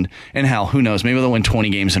division. And hell, who knows? Maybe they'll win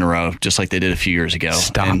 20 games in a row, just like they did a few years ago.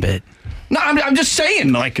 Stop it. No, I'm just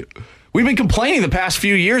saying, we've been complaining the past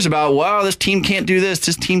few years about, wow, this team can't do this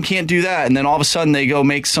team can't do that. And then all of a sudden they go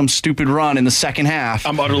make some stupid run in the second half.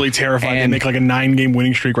 I'm utterly terrified they make a 9-game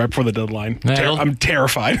winning streak right before the deadline. I'm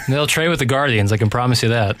terrified. They'll trade with the Guardians, I can promise you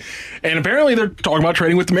that. And apparently they're talking about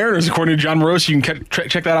trading with the Mariners, according to John Morosi. You can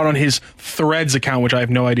check that out on his Threads account, which I have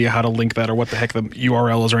no idea how to link that or what the heck the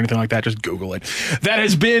URL is or anything like that. Just Google it. That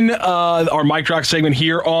has been our Mike Drock segment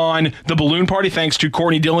here on The Balloon Party. Thanks to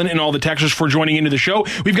Courtney Dillon and all the texters for joining into the show.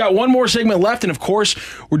 We've got one more segment left, and of course,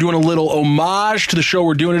 we're doing a little homage to the show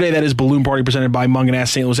we're doing today. That is Balloon Party presented by Mungan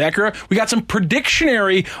St. Louis Acura. We got some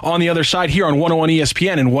predictionary on the other side here on 101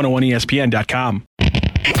 ESPN and 101ESPN.com.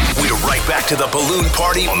 We're right back to the Balloon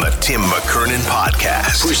Party on the Tim McKernan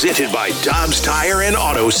Podcast. Presented by Dobbs Tire and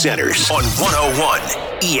Auto Centers on 101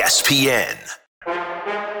 ESPN.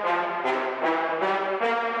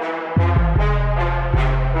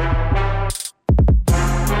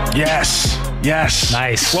 Yes.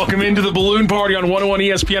 Nice. Welcome into the Balloon Party on 101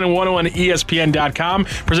 ESPN and 101ESPN.com,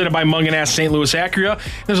 presented by Mungan St. Louis Acura.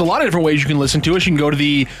 There's a lot of different ways you can listen to us. You can go to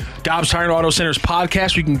the Dobbs Tire and Auto Centers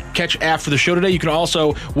podcast you can catch after the show today. You can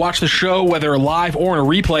also watch the show, whether live or in a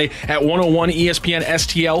replay, at 101 ESPN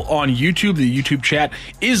STL on YouTube. The YouTube chat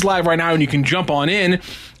is live right now, and you can jump on in.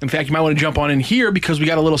 In fact, you might want to jump on in here because we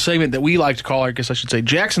got a little segment that we like to call, or I guess I should say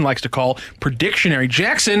Jackson likes to call, Predictionary.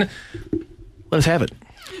 Jackson, let us have it.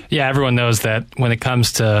 Yeah, everyone knows that when it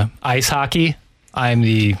comes to ice hockey, I'm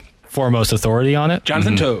the foremost authority on it.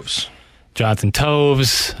 Jonathan Toews,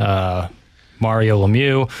 Mario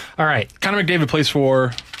Lemieux. All right. Connor McDavid plays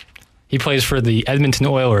for... He plays for the Edmonton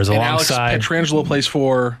Oilers And alongside. Alex Pietrangelo plays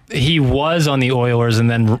for. He was on the Oilers,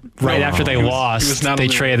 and then after they lost, they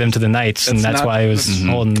traded him to the Knights, and that's why he was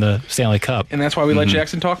holding the Stanley Cup. And that's why we let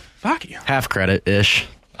Jackson talk hockey. Half credit ish.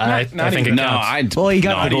 I think it counts. Well, he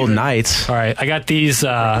got the Golden Knights. All right, I got these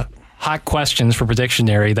hot questions for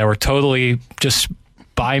Predictionary that were totally just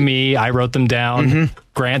by me. I wrote them down.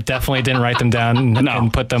 Grant definitely didn't write them down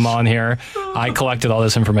and put them on here. I collected all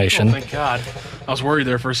this information. Oh, thank God. I was worried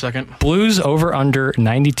there for a second. Blues over under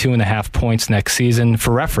 92.5 points next season.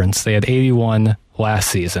 For reference, they had 81 last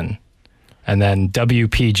season. And then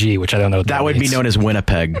WPG, which I don't know what that would means. be known as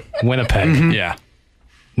Winnipeg. Winnipeg. Yeah.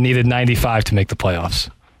 Needed 95 to make the playoffs.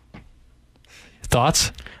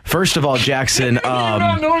 Thoughts? First of all, Jackson. You're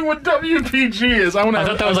not knowing what WPG is. I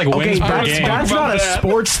thought that was like wins per game. That's not a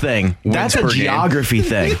sports thing. That's a geography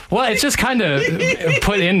thing. Well, it's just kind of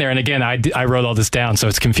put in there. And again, I wrote all this down, so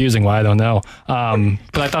it's confusing why I don't know.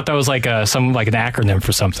 But I thought that was like an acronym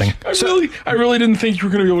for something. I really didn't think you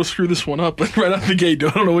were going to be able to screw this one up. But right out the gate, I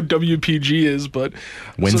don't know what WPG is, but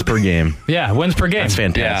wins per game. Yeah, wins per game. That's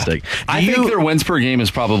fantastic. Yeah. I think their wins per game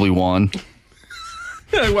is probably 1.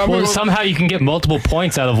 Well, somehow you can get multiple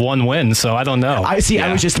points out of one win, so I don't know. I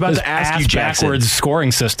was just about to ask you, Jackson. Backwards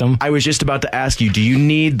scoring system. I was just about to ask you, do you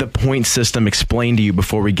need the point system explained to you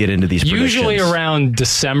before we get into these predictions? Usually around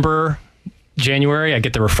December, January, I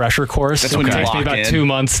get the refresher course. That's when you it takes me lock about in. 2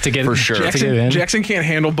 months to get For sure. to get in. Jackson can't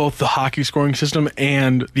handle both the hockey scoring system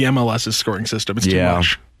and the MLS's scoring system. It's too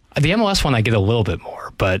much. The MLS one I get a little bit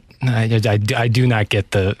more, but I do not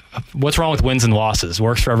get the... What's wrong with wins and losses?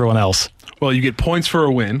 Works for everyone else. Well, you get points for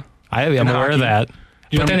a win. I'm aware of that.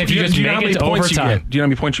 But then if you just make it to overtime... Do you know how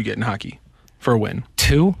many points you get in hockey for a win?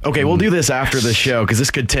 2? Okay, we'll do this after the show, because this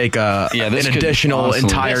could take an additional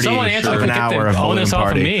entirety of an hour of Balloon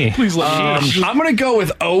Party. Me. Please let me. I'm going to go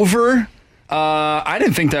with over. I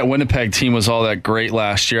didn't think that Winnipeg team was all that great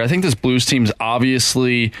last year. I think this Blues team's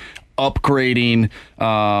obviously upgrading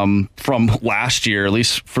from last year, at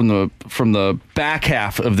least from the back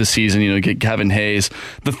half of the season. Get Kevin Hayes.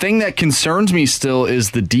 The thing that concerns me still is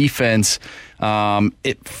the defense. Right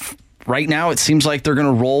now, it seems like they're going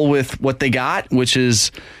to roll with what they got, which is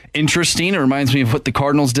interesting. It reminds me of what the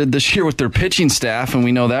Cardinals did this year with their pitching staff, and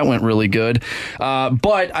we know that went really good.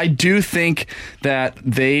 But I do think that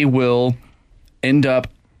they will end up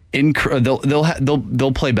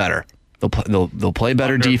they'll play better. They'll play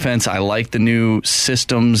better defense. I like the new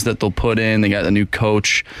systems that they'll put in. They got a new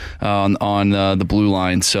coach on the blue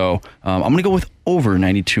line. So I'm going to go with over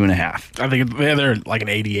 92.5. I think they're like an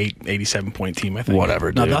 88, 87 point team, I think.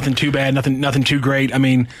 Whatever, dude. Nothing too bad, nothing too great. I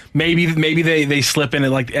mean, maybe they slip in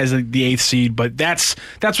it as the 8th seed, but that's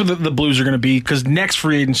what the Blues are going to be, because next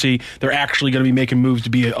free agency, they're actually going to be making moves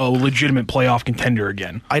to be a legitimate playoff contender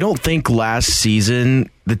again. I don't think last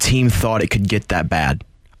season the team thought it could get that bad.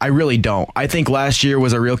 I really don't. I think last year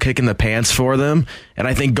was a real kick in the pants for them, and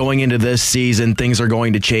I think going into this season, things are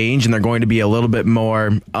going to change, and they're going to be a little bit more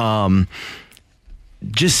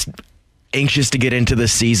just anxious to get into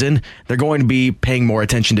this season. They're going to be paying more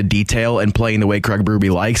attention to detail and playing the way Craig Berube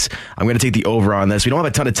likes. I'm going to take the over on this. We don't have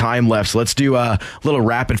a ton of time left, so let's do a little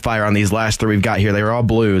rapid fire on these last 3 we've got here. They were all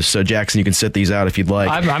Blues, so Jackson, you can sit these out if you'd like.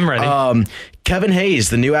 I'm ready. Kevin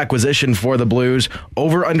Hayes, the new acquisition for the Blues,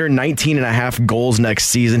 over under 19.5 goals next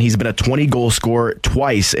season. He's been a 20-goal scorer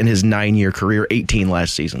twice in his 9-year career, 18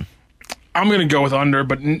 last season. I'm going to go with under,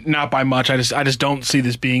 but not by much. I just don't see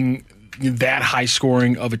this being that high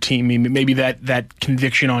scoring of a team. I mean, maybe that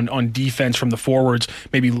conviction on defense from the forwards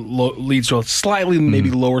maybe leads to a slightly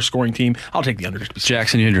maybe lower scoring team. I'll take the under.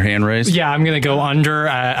 Jackson, you had your hand raised? Yeah, I'm going to go under.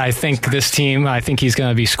 I think this team, he's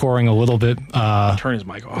going to be scoring a little bit. Turn his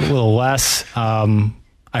mic off. A little less.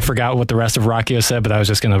 I forgot what the rest of Rockio said, but I was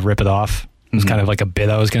just going to rip it off. It was kind of like a bit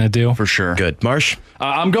I was going to do. For sure. Good. Marsh?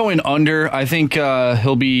 I'm going under. I think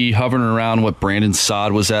he'll be hovering around what Brandon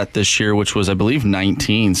Saad was at this year, which was, I believe,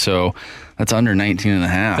 19. So that's under 19.5.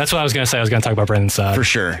 That's what I was going to say. I was going to talk about Brandon Saad. For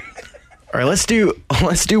sure. All right, let's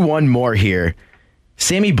do one more here.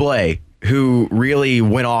 Sammy Blais, who really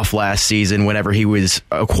went off last season whenever he was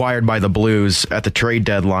acquired by the Blues at the trade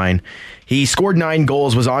deadline. He scored 9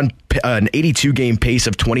 goals, was on an 82-game pace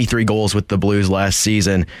of 23 goals with the Blues last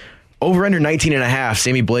season. Over under 19.5,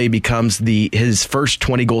 Sammy Blais becomes his first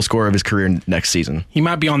 20-goal scorer of his career next season. He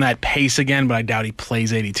might be on that pace again, but I doubt he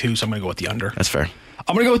plays 82, so I'm going to go with the under. That's fair.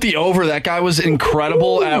 I'm going to go with the over. That guy was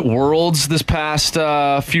incredible at Worlds this past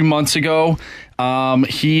few months ago.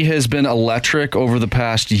 He has been electric over the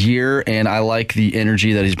past year, and I like the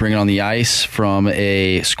energy that he's bringing on the ice from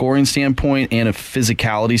a scoring standpoint and a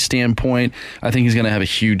physicality standpoint. I think he's going to have a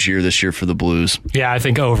huge year this year for the Blues. Yeah, I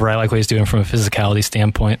think over. I like what he's doing from a physicality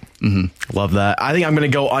standpoint. Love that. I think I'm going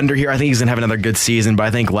to go under here. I think he's going to have another good season, but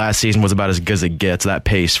I think last season was about as good as it gets, that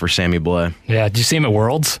pace for Sammy Blais. Yeah, did you see him at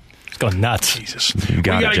Worlds? Going nuts. Jesus. We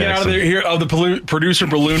got to get out of there here of the producer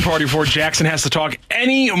balloon party before Jackson has to talk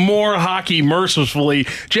any more hockey mercifully.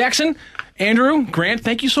 Jackson, Andrew, Grant,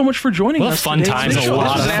 thank you so much for joining us. Fun times. This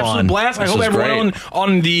was an absolute blast. I hope everyone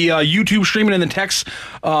on the YouTube stream and in the text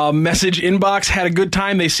message inbox had a good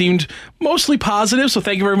time. They seemed mostly positive, so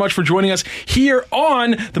thank you very much for joining us here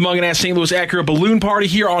on the Mungan St. Louis Acura Balloon Party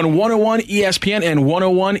here on 101 ESPN and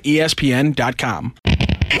 101ESPN.com.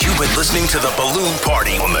 You've been listening to the Balloon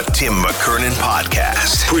Party on the Tim McKernan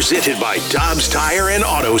Podcast. Presented by Dobbs Tire and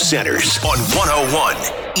Auto Centers on 101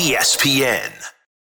 ESPN.